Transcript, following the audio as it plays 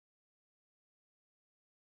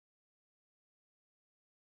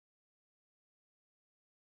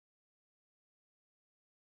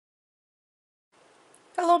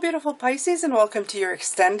Hello beautiful Pisces, and welcome to your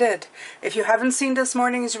extended. If you haven't seen this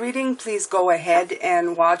morning's reading, please go ahead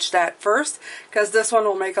and watch that first, because this one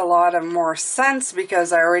will make a lot of more sense,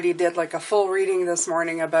 because I already did like a full reading this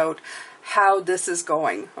morning about how this is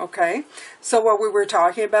going. Okay, so what we were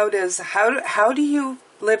talking about is how do you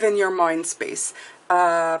live in your mind space,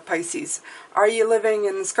 Pisces? Are you living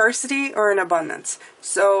in scarcity or in abundance?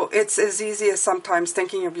 So it's as easy as sometimes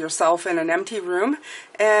thinking of yourself in an empty room,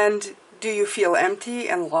 and do you feel empty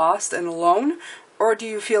and lost and alone, or do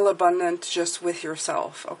you feel abundant just with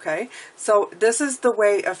yourself? Okay, so this is the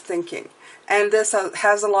way of thinking, and this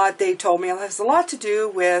has a lot, they told me, it has a lot to do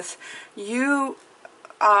with you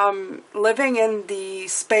living in the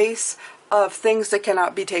space of things that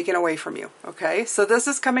cannot be taken away from you. Okay, so this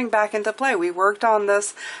is coming back into play. We worked on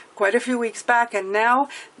this quite a few weeks back, and now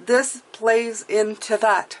this plays into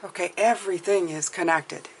that. Okay, everything is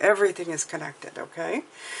connected. Everything is connected. Okay,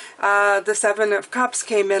 the Seven of Cups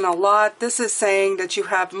came in a lot. This is saying that you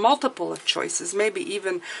have multiple of choices, maybe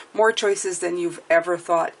even more choices than you've ever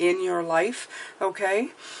thought in your life. Okay,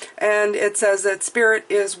 and it says that Spirit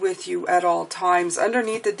is with you at all times.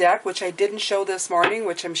 Underneath the deck, which I didn't show this morning,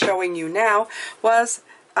 which I'm showing you now, was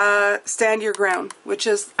stand your ground, which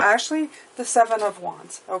is actually the Seven of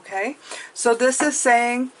Wands. Okay, so this is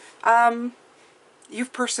saying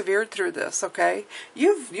you've persevered through this. Okay,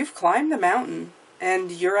 you've climbed the mountain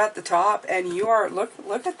and you're at the top, and you are,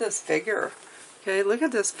 look at this figure. Okay, look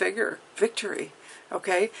at this figure, victory.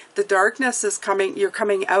 Okay, the darkness is coming, you're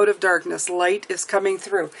coming out of darkness, light is coming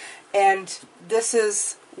through, and this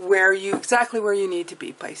is where you, exactly where you need to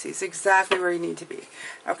be, Pisces, exactly where you need to be.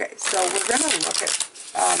 Okay, so we're going to look at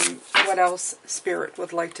what else Spirit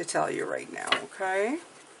would like to tell you right now. Okay,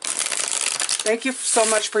 thank you so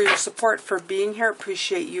much for your support, for being here.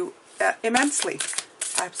 Appreciate you immensely.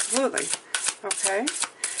 Absolutely. Okay,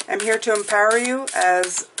 I'm here to empower you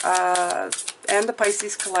as and the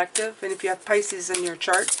Pisces Collective. And if you have Pisces in your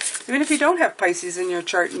chart, even if you don't have Pisces in your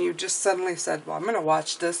chart, and you just suddenly said, well, I'm going to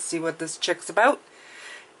watch this, see what this chick's about,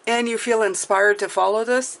 and you feel inspired to follow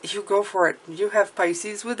this, you go for it. You have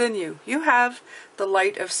Pisces within you. You have the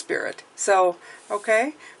light of Spirit. So,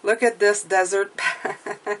 okay, look at this desert.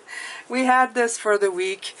 We had this for the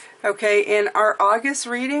week. Okay, in our August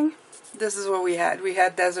reading, this is what we had. We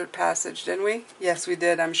had Desert Passage, didn't we? Yes, we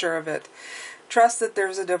did. I'm sure of it. Trust that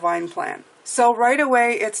there's a divine plan. So right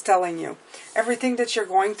away, it's telling you everything that you're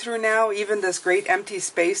going through now, even this great empty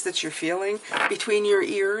space that you're feeling between your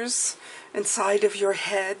ears, inside of your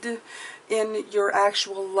head, in your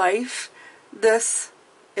actual life, this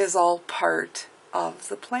is all part of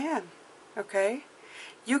the plan. Okay?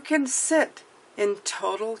 You can sit in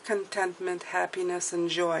total contentment, happiness, and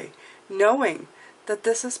joy, knowing that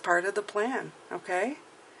this is part of the plan. Okay?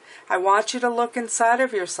 I want you to look inside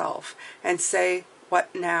of yourself and say,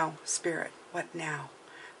 what now, Spirit? What now?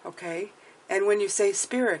 Okay? And when you say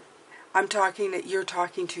Spirit, I'm talking that you're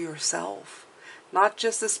talking to yourself, not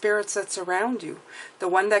just the spirits that surround you, the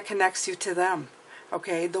one that connects you to them.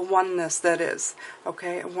 Okay? The oneness that is.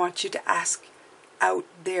 Okay? I want you to ask out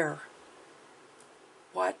there,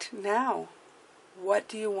 what now? What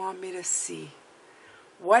do you want me to see?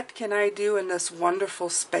 What can I do in this wonderful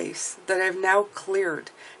space that I've now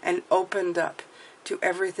cleared and opened up to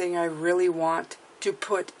everything I really want to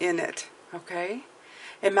put in it? Okay?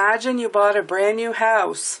 Imagine you bought a brand new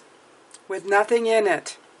house with nothing in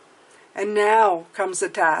it. And now comes the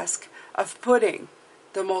task of putting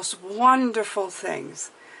the most wonderful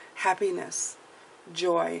things: happiness,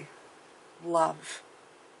 joy, love,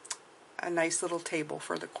 a nice little table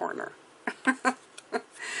for the corner.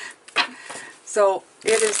 So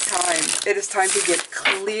it is time. It is time to get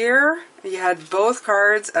clear. You had both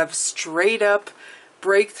cards of straight up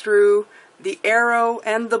breakthrough, the arrow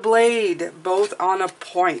and the blade, both on a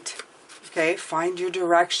point. Okay, find your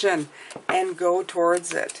direction and go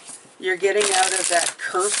towards it. You're getting out of that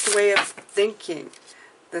cursed way of thinking.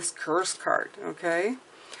 This curse card, okay?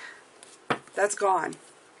 That's gone.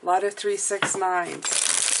 A lot of 369s.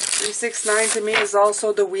 369 to me is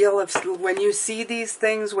also the wheel of, when you see these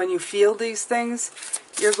things, when you feel these things,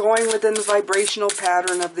 you're going within the vibrational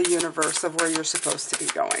pattern of the universe of where you're supposed to be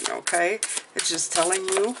going, okay? It's just telling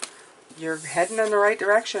you you're heading in the right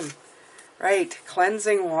direction. Right,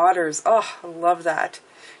 cleansing waters. Oh, I love that.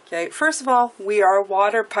 Okay, first of all, we are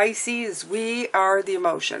water, Pisces. We are the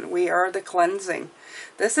emotion. We are the cleansing.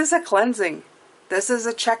 This is a cleansing. This is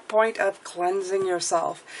a checkpoint of cleansing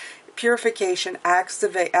yourself. Purification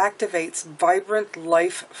activates vibrant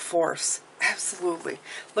life force. Absolutely.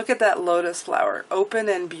 Look at that lotus flower, open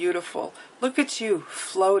and beautiful. Look at you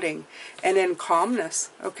floating and in calmness,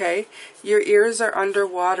 okay? Your ears are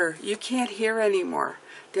underwater. You can't hear anymore.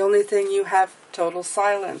 The only thing you have, total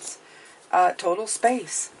silence, total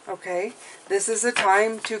space, okay? This is a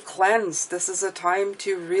time to cleanse. This is a time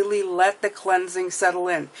to really let the cleansing settle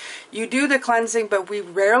in. You do the cleansing, but we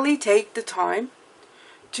rarely take the time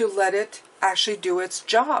to let it actually do its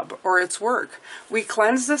job or its work. We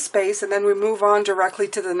cleanse the space and then we move on directly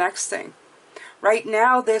to the next thing. Right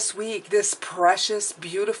now, this week, this precious,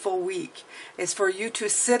 beautiful week, is for you to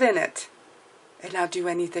sit in it and not do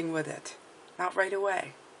anything with it. Not right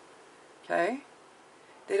away. Okay?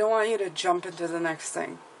 They don't want you to jump into the next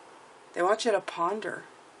thing. They want you to ponder.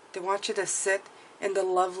 They want you to sit in the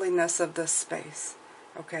loveliness of this space.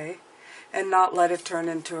 Okay? And not let it turn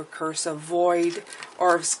into a curse of void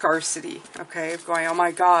or of scarcity. Okay? Of going, oh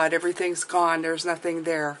my God, everything's gone. There's nothing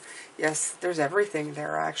there. Yes, there's everything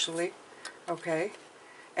there, actually. Okay?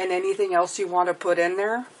 And anything else you want to put in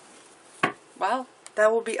there, well,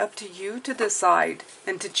 that will be up to you to decide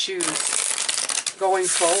and to choose going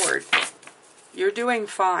forward. You're doing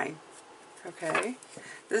fine. Okay?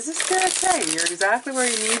 This is Spirit saying you're exactly where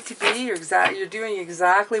you need to be. You're doing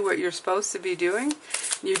exactly what you're supposed to be doing.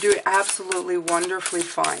 You're doing absolutely wonderfully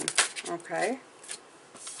fine. Okay?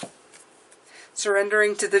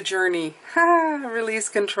 Surrendering to the journey. Release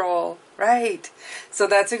control. Right. So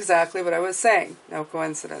that's exactly what I was saying. No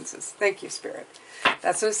coincidences. Thank you, Spirit.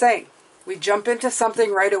 That's what I was saying. We jump into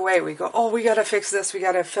something right away. We go, oh, we got to fix this. We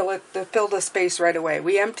got to fill the space right away.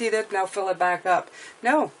 We emptied it. Now fill it back up.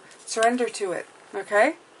 No. Surrender to it.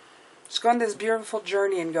 Okay? Just go on this beautiful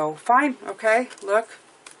journey and go, fine. Okay? Look.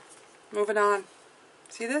 Moving on.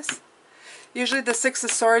 See this? Usually the Six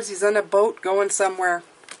of Swords, he's on a boat going somewhere.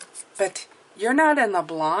 But you're not in the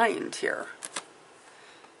blind here.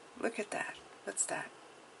 Look at that. What's that?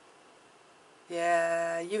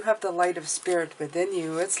 Yeah, you have the light of Spirit within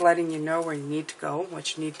you. It's letting you know where you need to go,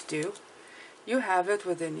 what you need to do. You have it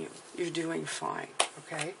within you. You're doing fine.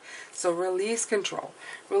 Okay? So release control.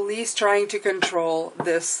 Release trying to control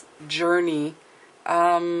this journey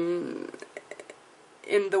in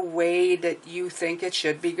the way that you think it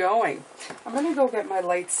should be going. I'm going to go get my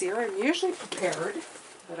lights here. I'm usually prepared,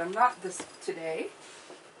 but I'm not this today.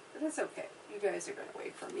 But it's okay. You guys are going to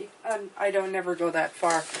wait for me. I don't never go that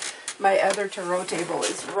far. My other tarot table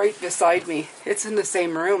is right beside me. It's in the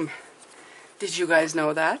same room. Did you guys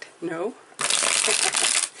know that? No?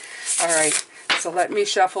 All right. So let me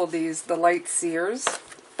shuffle these, the light seers.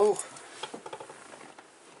 Oh.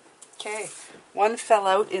 Okay. One fell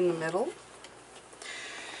out in the middle.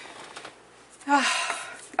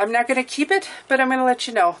 I'm not going to keep it, but I'm going to let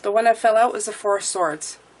you know. The one that fell out was the Four of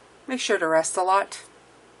Swords. Make sure to rest a lot.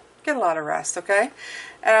 Get a lot of rest, okay?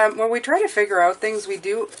 When we try to figure out things, we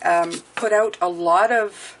do put out a lot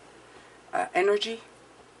of energy.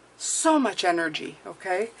 So much energy,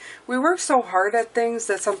 okay? We work so hard at things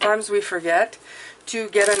that sometimes we forget to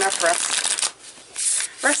get enough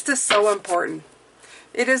rest. Rest is so important.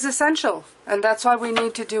 It is essential, and that's why we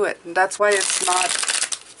need to do it. And that's why it's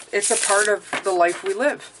a part of the life we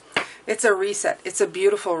live. It's a reset. It's a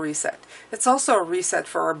beautiful reset. It's also a reset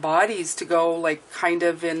for our bodies to go like kind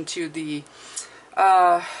of into the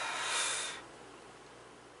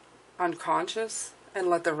unconscious and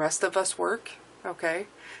let the rest of us work, okay?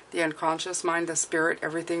 The unconscious mind, the spirit,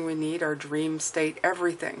 everything we need, our dream state,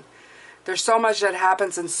 everything. There's so much that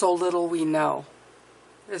happens and so little we know,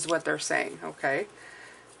 is what they're saying, okay?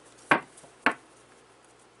 All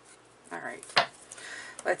right.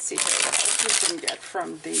 Let's see what we can get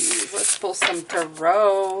from these. Let's pull some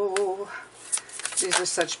tarot. These are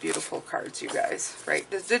such beautiful cards, you guys. Right?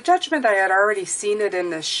 The Judgment, I had already seen it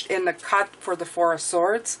in the cut for the Four of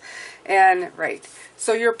Swords. And, right.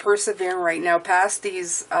 So you're persevering right now past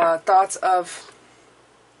these thoughts of...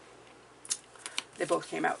 They both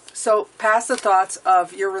came out. So past the thoughts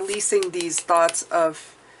of... You're releasing these thoughts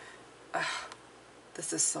of...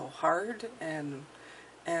 this is so hard. And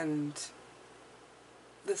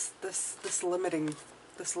this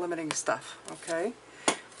limiting stuff, okay?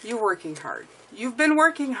 You're working hard. You've been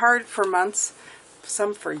working hard for months,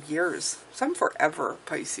 some for years, some forever,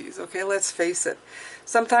 Pisces, okay? Let's face it.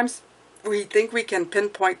 Sometimes we think we can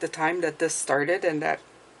pinpoint the time that this started and that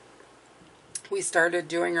we started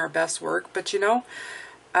doing our best work, but you know,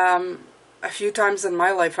 a few times in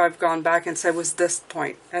my life I've gone back and said, was this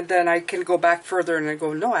point? And then I can go back further and I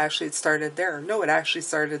go, no, actually it started there. No, it actually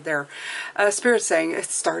started there. Spirit's saying it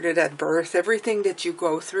started at birth. Everything that you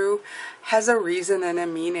go through has a reason and a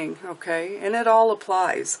meaning, okay? And it all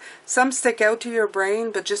applies. Some stick out to your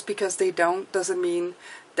brain, but just because they don't doesn't mean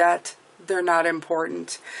that they're not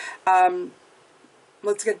important.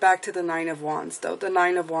 Let's get back to the Nine of Wands, though. The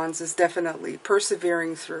Nine of Wands is definitely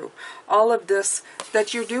persevering through all of this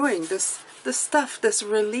that you're doing, this the stuff, this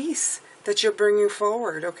release that you're bringing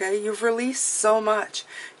forward, okay? You've released so much.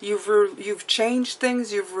 You've changed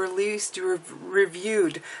things, you've released, you've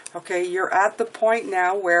reviewed, okay? You're at the point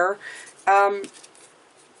now where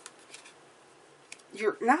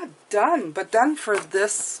you're not done, but done for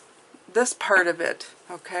this part of it,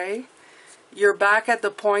 okay? You're back at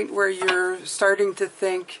the point where you're starting to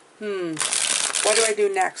think, what do I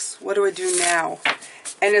do next? What do I do now?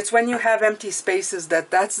 And it's when you have empty spaces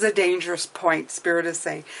that's the dangerous point, Spirit is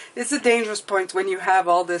saying. It's the dangerous point when you have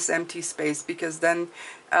all this empty space, because then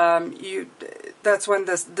that's when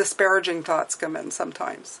the disparaging thoughts come in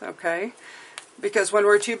sometimes, okay? Because when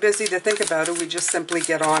we're too busy to think about it, we just simply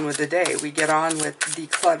get on with the day. We get on with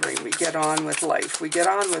decluttering. We get on with life. We get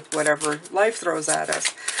on with whatever life throws at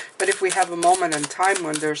us. But if we have a moment in time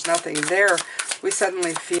when there's nothing there, we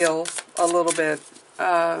suddenly feel a little bit,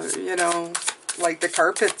 you know, like the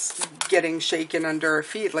carpet's getting shaken under our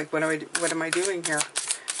feet. Like, what am I doing here?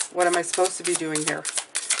 What am I supposed to be doing here?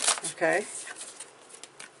 Okay?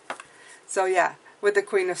 So yeah, with the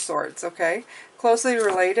Queen of Swords, okay? Closely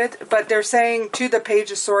related, but they're saying to the Page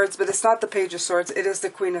of Swords, but it's not the Page of Swords, it is the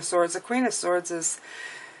Queen of Swords. The Queen of Swords is,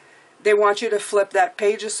 they want you to flip that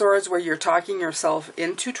Page of Swords where you're talking yourself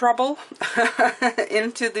into trouble,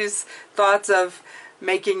 into these thoughts of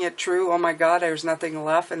making it true, oh my God, there's nothing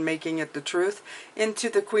left, and making it the truth, into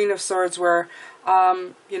the Queen of Swords where,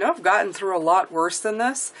 you know, I've gotten through a lot worse than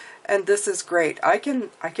this, and this is great. I can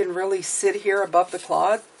really sit here above the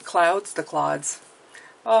clouds.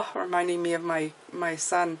 Oh, reminding me of my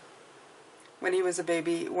son. When he was a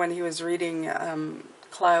baby, when he was reading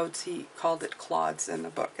clouds, he called it clods in the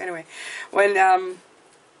book. Anyway, when,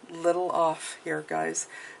 little off here, guys.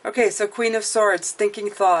 Okay, so Queen of Swords,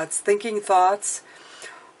 thinking thoughts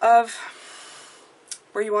of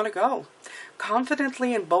where you want to go.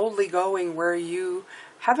 Confidently and boldly going where you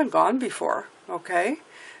haven't gone before, okay?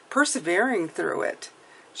 Persevering through it.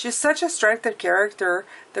 She's such a strength of character,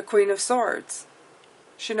 the Queen of Swords.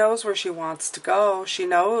 She knows where she wants to go. She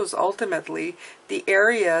knows, ultimately, the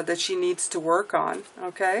area that she needs to work on,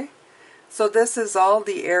 okay? So this is all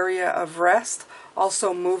the area of rest,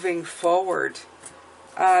 also moving forward.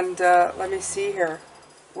 And let me see here.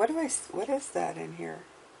 What is that in here?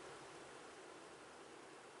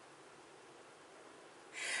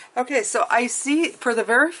 Okay, so I see, for the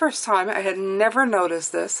very first time, I had never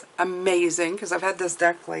noticed this. Amazing, because I've had this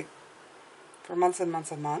deck, like, for months and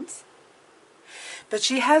months and months. But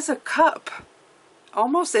she has a cup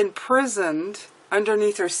almost imprisoned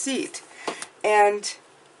underneath her seat. And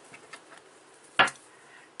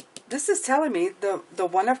this is telling me the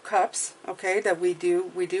One of Cups, okay, that we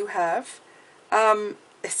do have.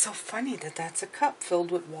 It's so funny that that's a cup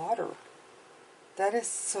filled with water. That is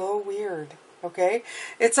so weird, okay?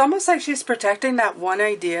 It's almost like she's protecting that one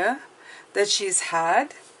idea that she's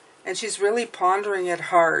had. And she's really pondering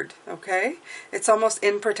it hard, okay? It's almost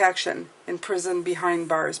in protection, imprisoned behind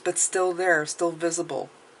bars, but still there, still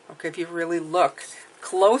visible. Okay, if you really look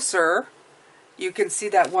closer, you can see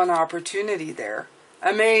that one opportunity there.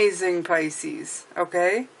 Amazing, Pisces,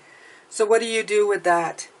 okay? So what do you do with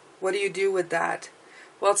that? What do you do with that?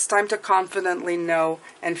 Well, it's time to confidently know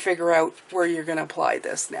and figure out where you're going to apply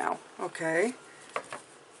this now, okay?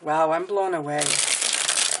 Wow, I'm blown away.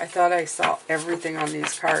 I thought I saw everything on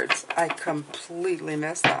these cards. I completely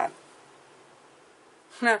missed that.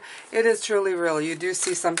 It is truly real. You do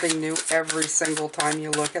see something new every single time you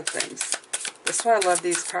look at things. That's why I love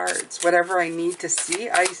these cards. Whatever I need to see,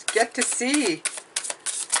 I get to see.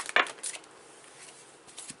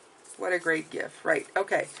 What a great gift. Right,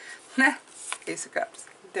 okay. Ace of Cups.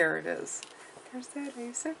 There it is. There's that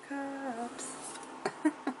Ace of Cups.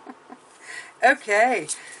 Okay,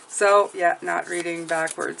 so, yeah, not reading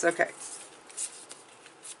backwards. Okay.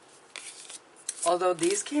 Although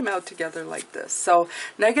these came out together like this. So,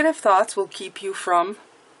 negative thoughts will keep you from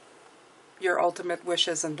your ultimate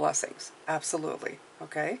wishes and blessings. Absolutely.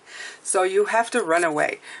 Okay? So, you have to run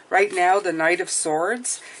away. Right now, the Knight of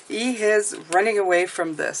Swords, he is running away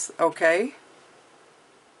from this. Okay?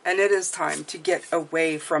 And it is time to get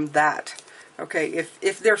away from that. Okay?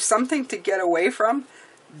 If there's something to get away from,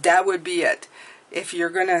 that would be it. If you're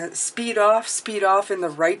going to speed off in the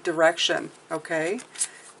right direction, okay?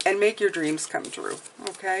 And make your dreams come true,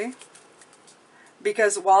 okay?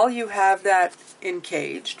 Because while you have that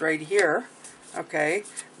encaged right here, okay,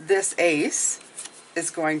 this ace is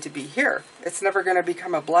going to be here. It's never going to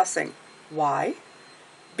become a blessing. Why?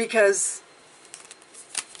 Because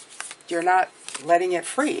you're not letting it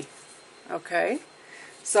free, okay?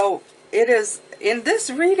 So it is, in this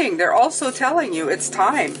reading, they're also telling you it's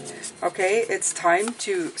time, okay? It's time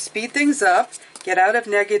to speed things up, Get out of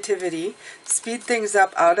negativity. Speed things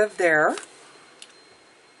up out of there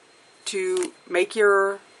to make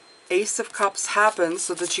your Ace of Cups happen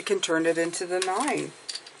so that you can turn it into the 9.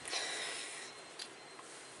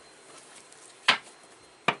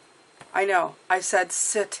 I know, I said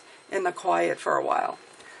sit in the quiet for a while.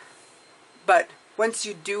 But once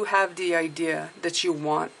you do have the idea that you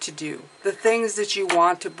want to do, the things that you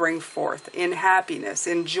want to bring forth in happiness,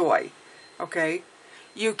 in joy, okay,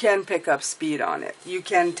 you can pick up speed on it. You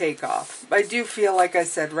can take off. I do feel, like I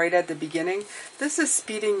said right at the beginning, this is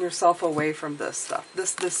speeding yourself away from this stuff.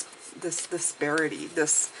 This disparity,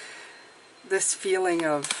 this feeling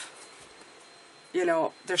of, you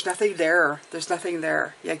know, there's nothing there. There's nothing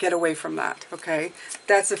there. Yeah, get away from that, okay?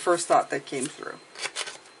 That's the first thought that came through.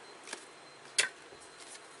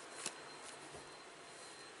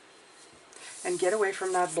 And get away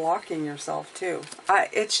from that blocking yourself, too.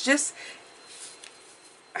 It's just...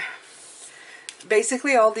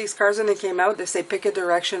 Basically, all these cards, when they came out, they say pick a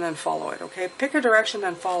direction and follow it, okay? Pick a direction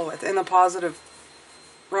and follow it in a positive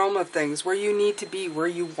realm of things, where you need to be, where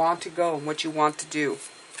you want to go, and what you want to do.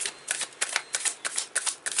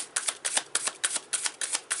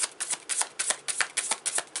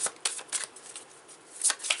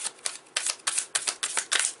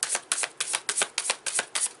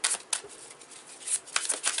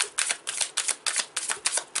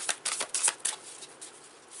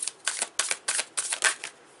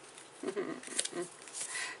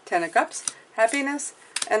 Ten of Cups, happiness,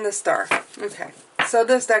 and the Star. Okay, so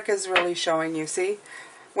this deck is really showing you, see,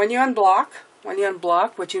 when you unblock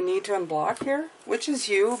what you need to unblock here, which is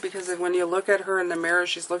you, because when you look at her in the mirror,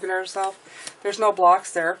 she's looking at herself, there's no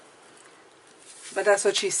blocks there, but that's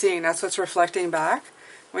what she's seeing, that's what's reflecting back.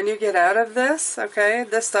 When you get out of this, okay,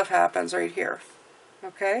 this stuff happens right here,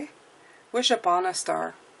 okay? Wish upon a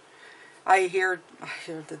star. I hear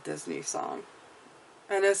the Disney song.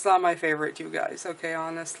 And it's not my favorite, you guys, okay,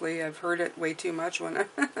 honestly. I've heard it way too much when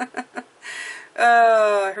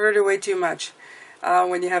I heard it way too much.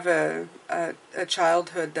 When you have a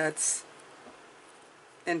childhood that's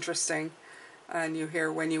interesting, and you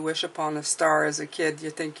hear when you wish upon a star as a kid,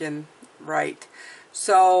 you're thinking, right.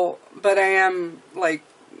 So, but I am, like,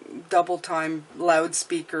 double time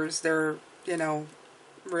loudspeakers. They're, you know,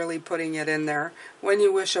 really putting it in there. When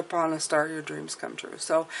you wish upon a star, your dreams come true.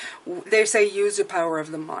 So they say use the power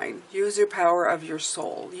of the mind, use your power of your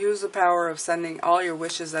soul, use the power of sending all your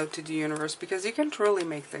wishes out to the universe, because you can truly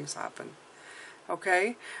make things happen.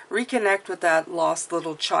 Okay, reconnect with that lost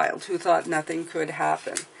little child who thought nothing could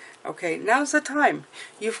happen. Okay, now's the time.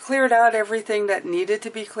 You've cleared out everything that needed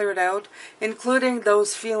to be cleared out, including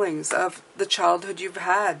those feelings of the childhood you've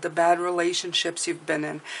had, the bad relationships you've been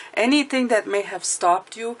in, anything that may have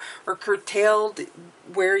stopped you or curtailed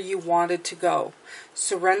where you wanted to go.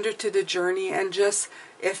 Surrender to the journey and just,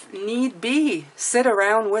 if need be, sit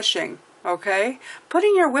around wishing, okay?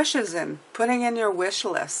 Putting your wishes in, putting in your wish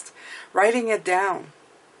list, writing it down.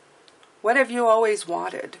 What have you always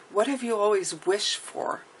wanted? What have you always wished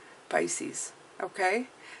for? Pisces, okay?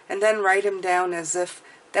 And then write them down as if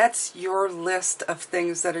that's your list of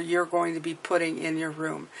things that you're going to be putting in your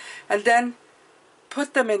room. And then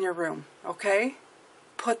put them in your room, okay?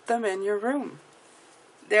 Put them in your room.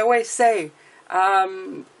 They always say,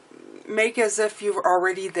 make as if you're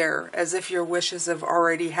already there, as if your wishes have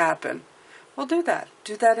already happened. Well, do that.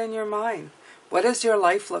 Do that in your mind. What does your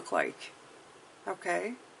life look like?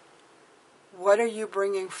 Okay? What are you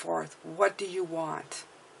bringing forth? What do you want?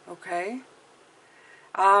 Okay?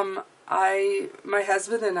 My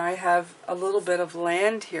husband and I have a little bit of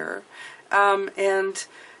land here, and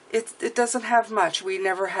it doesn't have much. We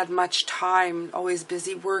never had much time, always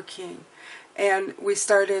busy working, and we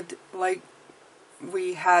started, like,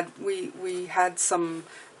 we had some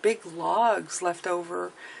big logs left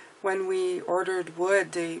over when we ordered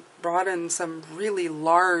wood. They brought in some really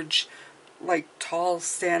large, like, tall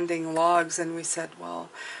standing logs, and we said, well,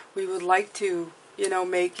 we would like to, you know,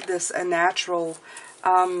 make this a natural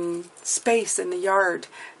space in the yard.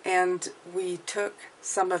 And we took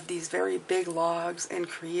some of these very big logs and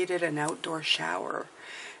created an outdoor shower.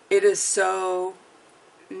 It is so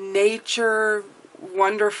nature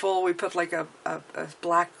wonderful. We put like a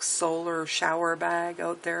black solar shower bag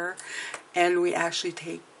out there, and we actually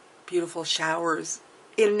take beautiful showers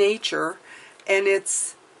in nature, and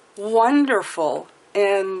it's wonderful.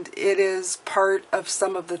 And it is part of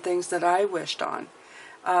some of the things that I wished on.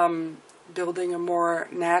 Building a more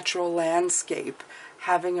natural landscape,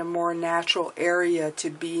 having a more natural area to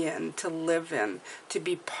be in, to live in, to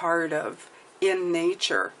be part of in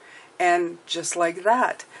nature. And just like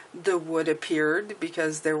that, the wood appeared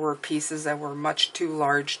because there were pieces that were much too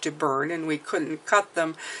large to burn and we couldn't cut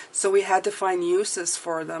them. So we had to find uses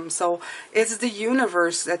for them. So it's the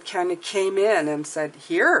universe that kind of came in and said,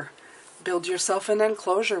 here, build yourself an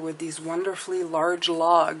enclosure with these wonderfully large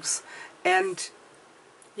logs and,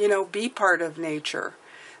 you know, be part of nature.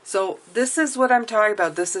 So this is what I'm talking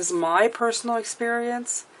about. This is my personal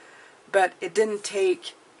experience, but it didn't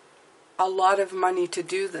take a lot of money to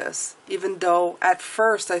do this, even though at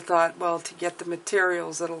first I thought, well, to get the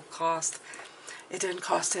materials it'll cost. It didn't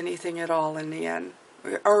cost anything at all in the end.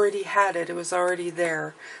 We already had it. It was already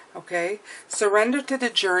there. Okay? Surrender to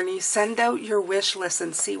the journey. Send out your wish list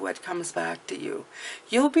and see what comes back to you.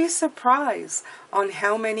 You'll be surprised on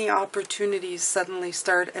how many opportunities suddenly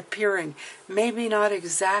start appearing. Maybe not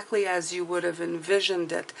exactly as you would have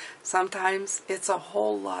envisioned it. Sometimes it's a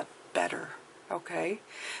whole lot better. Okay?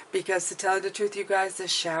 Because to tell you the truth, you guys, this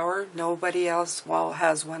shower, nobody else, well,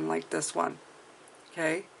 has one like this one.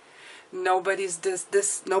 Okay? Nobody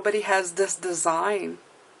has this design.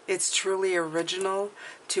 It's truly original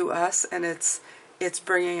to us, and it's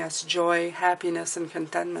bringing us joy, happiness, and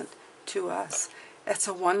contentment to us. It's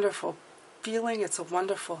a wonderful feeling. It's a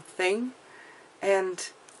wonderful thing. And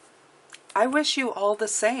I wish you all the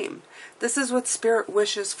same. This is what Spirit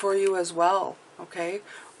wishes for you as well. Okay?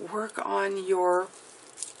 Work on your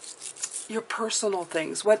personal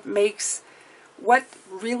things. What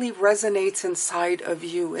really resonates inside of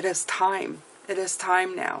you. It is time. It is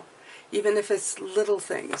time now. Even if it's little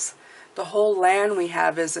things. The whole land we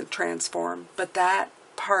have isn't transformed, but that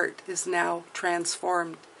part is now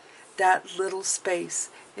transformed. That little space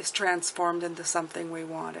is transformed into something we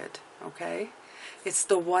wanted. Okay? It's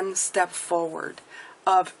the one step forward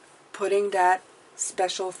of putting that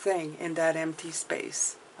special thing in that empty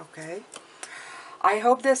space. Okay? I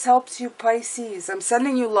hope this helps you, Pisces. I'm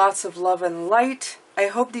sending you lots of love and light. I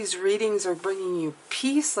hope these readings are bringing you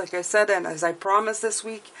peace, like I said, and as I promised this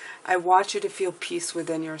week, I want you to feel peace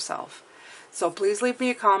within yourself. So please leave me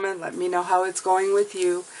a comment. Let me know how it's going with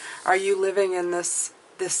you. Are you living in this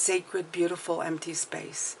sacred, beautiful, empty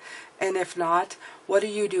space? And if not, what are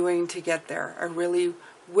you doing to get there? I really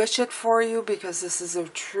wish it for you because this is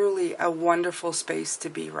truly a wonderful space to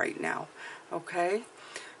be right now. Okay?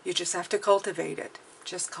 You just have to cultivate it.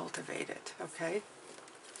 Just cultivate it. Okay?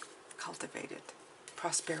 Cultivate it.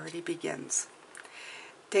 Prosperity begins.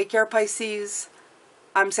 Take care, Pisces.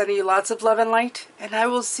 I'm sending you lots of love and light, and I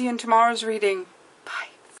will see you in tomorrow's reading.